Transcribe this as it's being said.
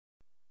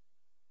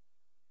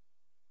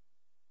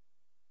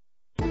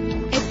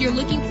If you're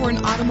looking for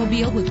an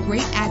automobile with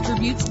great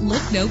attributes,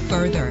 look no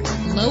further.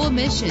 Low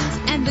emissions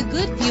and the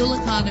good fuel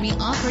economy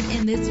offered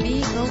in this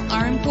vehicle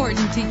are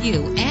important to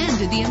you and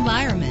to the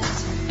environment.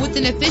 With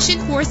an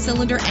efficient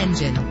 4-cylinder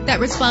engine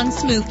that responds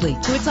smoothly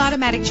to its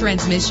automatic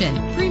transmission,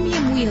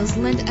 premium wheels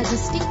lend a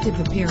distinctive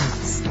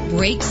appearance.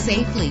 Brake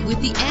safely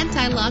with the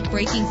anti-lock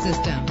braking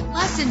system.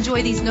 Plus,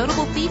 enjoy these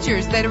notable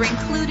features that are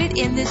included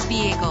in this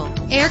vehicle: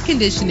 air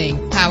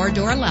conditioning, power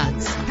door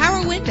locks,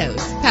 power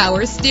windows,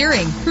 power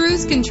steering,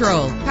 cruise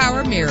control,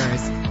 power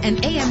mirrors,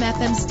 an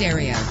AM/FM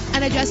stereo,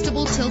 an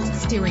adjustable tilt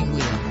steering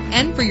wheel.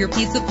 And for your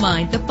peace of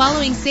mind, the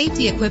following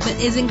safety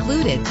equipment is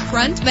included: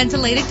 front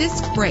ventilated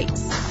disc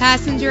brakes,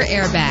 passenger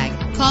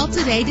airbag. Call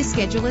today to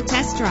schedule a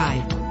test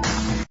drive.